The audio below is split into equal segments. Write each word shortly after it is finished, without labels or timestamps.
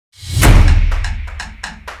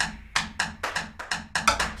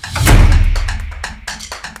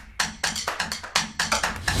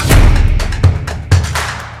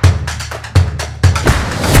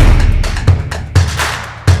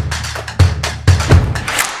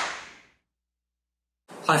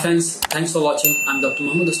Hi friends, thanks for watching. I'm Dr.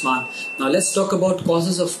 Mohammed. Now let's talk about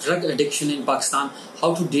causes of drug addiction in Pakistan,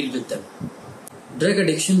 how to deal with them. Drug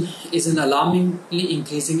addiction is an alarmingly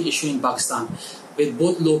increasing issue in Pakistan, with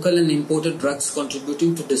both local and imported drugs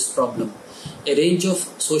contributing to this problem. A range of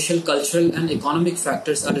social, cultural and economic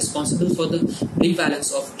factors are responsible for the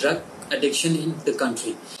prevalence of drug addiction in the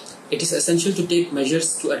country. It is essential to take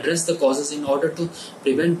measures to address the causes in order to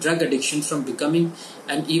prevent drug addiction from becoming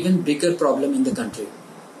an even bigger problem in the country.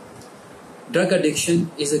 Drug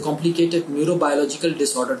addiction is a complicated neurobiological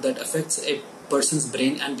disorder that affects a person's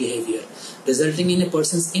brain and behavior, resulting in a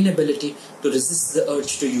person's inability to resist the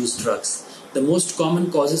urge to use drugs. The most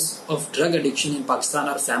common causes of drug addiction in Pakistan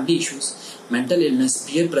are family issues, mental illness,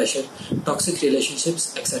 peer pressure, toxic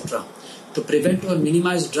relationships, etc. To prevent or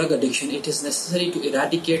minimize drug addiction, it is necessary to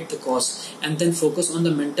eradicate the cause and then focus on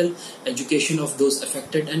the mental education of those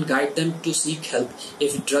affected and guide them to seek help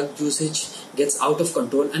if drug usage gets out of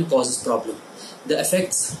control and causes problem. The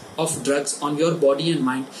effects of drugs on your body and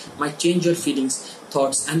mind might change your feelings,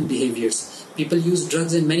 thoughts and behaviors. People use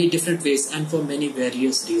drugs in many different ways and for many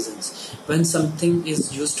various reasons. When something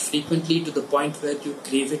is used frequently to the point where you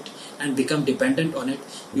crave it and become dependent on it,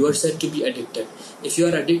 you are said to be addicted. If you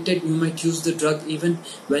are addicted, you might use the drug even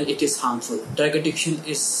when it is harmful. Drug addiction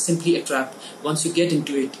is simply a trap. Once you get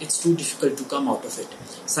into it, it's too difficult to come out of it.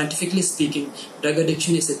 Scientifically speaking, drug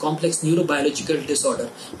addiction is a complex neurobiological disorder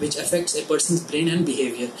which affects a person's brain and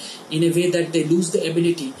behavior in a way that they lose the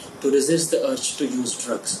ability to resist the urge to use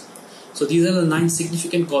drugs. So these are the 9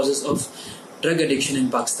 significant causes of drug addiction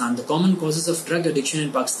in Pakistan. The common causes of drug addiction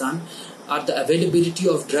in Pakistan are the availability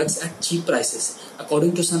of drugs at cheap prices.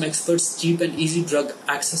 According to some experts, cheap and easy drug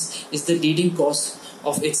access is the leading cause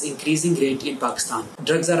of its increasing rate in Pakistan.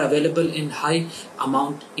 Drugs are available in high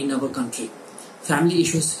amount in our country. Family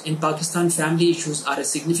issues. In Pakistan, family issues are a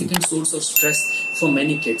significant source of stress for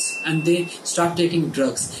many kids, and they start taking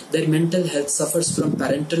drugs. Their mental health suffers from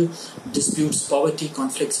parental disputes, poverty,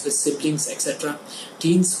 conflicts with siblings, etc.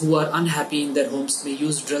 Teens who are unhappy in their homes may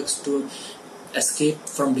use drugs to escape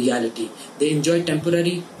from reality. They enjoy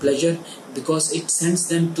temporary pleasure because it sends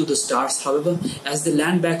them to the stars. However, as they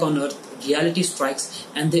land back on earth, reality strikes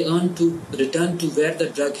and they earn to return to where the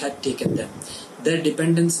drug had taken them. Their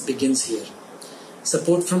dependence begins here.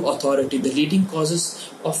 Support from authority. The leading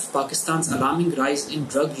causes of Pakistan's alarming rise in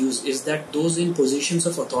drug use is that those in positions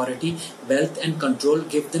of authority, wealth and control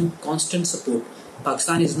give them constant support.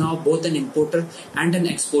 Pakistan is now both an importer and an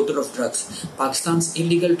exporter of drugs. Pakistan's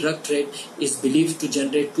illegal drug trade is believed to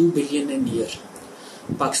generate 2 billion a year.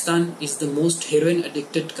 Pakistan is the most heroin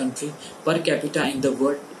addicted country per capita in the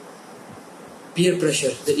world. Peer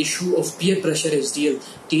pressure. The issue of peer pressure is real.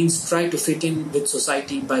 Teens try to fit in with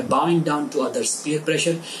society by bowing down to others. Peer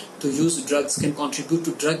pressure to use drugs can contribute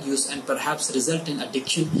to drug use and perhaps result in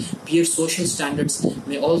addiction. Peer social standards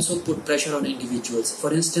may also put pressure on individuals.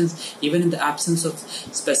 For instance, even in the absence of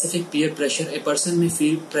specific peer pressure, a person may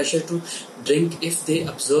feel pressure to drink if they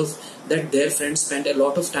observe that their friends spend a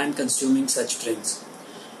lot of time consuming such drinks.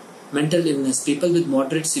 Mental illness. People with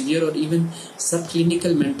moderate, severe or even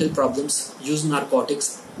subclinical mental problems use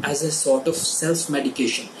narcotics as a sort of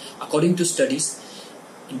self-medication. According to studies,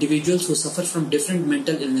 individuals who suffer from different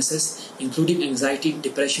mental illnesses, including anxiety,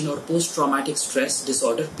 depression or post-traumatic stress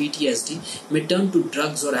disorder (PTSD), may turn to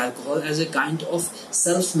drugs or alcohol as a kind of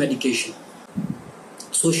self-medication.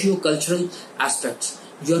 Socio-cultural aspects.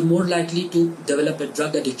 You are more likely to develop a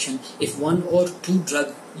drug addiction if 1 or 2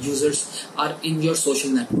 drug users are in your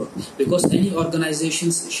social network, because any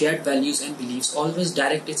organization's shared values and beliefs always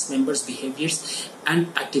direct its members' behaviors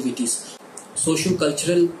and activities.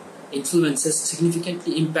 Socio-cultural influences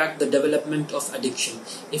significantly impact the development of addiction.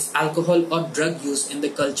 If alcohol or drug use in the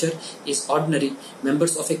culture is ordinary,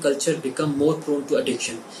 members of a culture become more prone to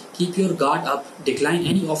addiction. Keep your guard up, decline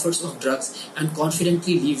any offers of drugs, and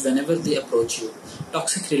confidently leave whenever they approach you.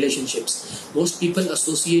 Toxic relationships. Most people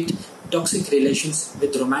associate toxic relations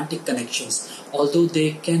with romantic connections, although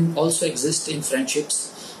they can also exist in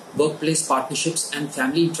friendships, workplace partnerships, and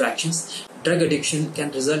family interactions. Drug addiction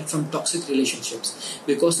can result from toxic relationships.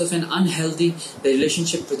 Because of an unhealthy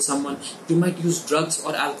relationship with someone, you might use drugs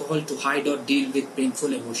or alcohol to hide or deal with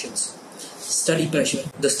painful emotions. Study pressure.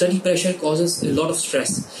 The study pressure causes a lot of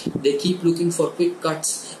stress. They keep looking for quick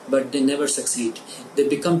cuts, but they never succeed. They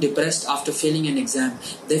become depressed after failing an exam.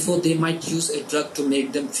 Therefore, they might use a drug to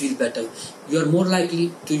make them feel better. You are more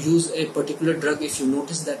likely to use a particular drug if you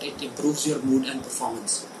notice that it improves your mood and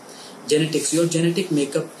performance. Genetics. Your genetic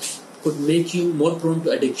makeup could make you more prone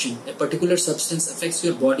to addiction. A particular substance affects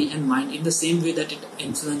your body and mind in the same way that it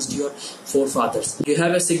influenced your forefathers. You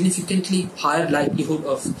have a significantly higher likelihood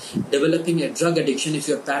of developing a drug addiction if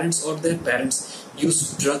your parents or their parents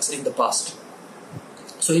used drugs in the past.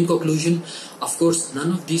 So in conclusion, of course,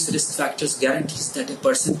 none of these risk factors guarantees that a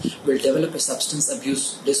person will develop a substance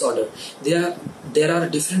abuse disorder. There are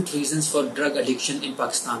different reasons for drug addiction in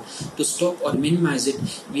Pakistan. To stop or minimize it,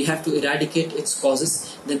 we have to eradicate its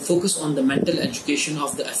causes, then focus on the mental education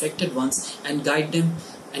of the affected ones and guide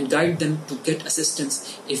them to get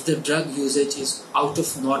assistance if the drug usage is out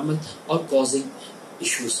of normal or causing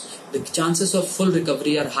issues. The chances of full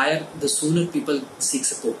recovery are higher the sooner people seek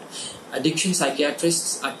support. Addiction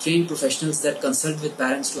psychiatrists are trained professionals that consult with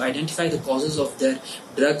parents to identify the causes of their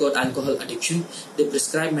drug or alcohol addiction. They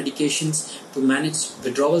prescribe medications to manage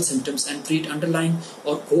withdrawal symptoms and treat underlying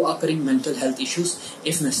or co-occurring mental health issues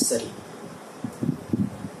if necessary.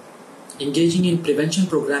 Engaging in prevention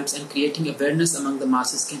programs and creating awareness among the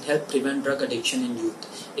masses can help prevent drug addiction in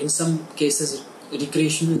youth. In some cases,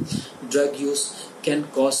 recreational drug use can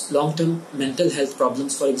cause long-term mental health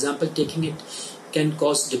problems. For example, taking it can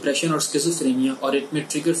cause depression or schizophrenia, or it may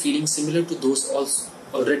trigger feelings similar to those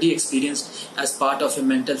already experienced as part of a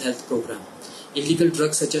mental health program. Illegal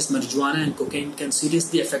drugs such as marijuana and cocaine can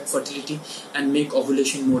seriously affect fertility and make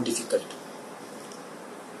ovulation more difficult.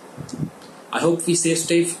 I hope we stay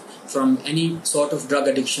safe from any sort of drug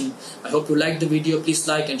addiction. I hope you liked the video. Please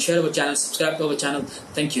like and share our channel, subscribe to our channel.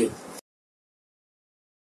 Thank you.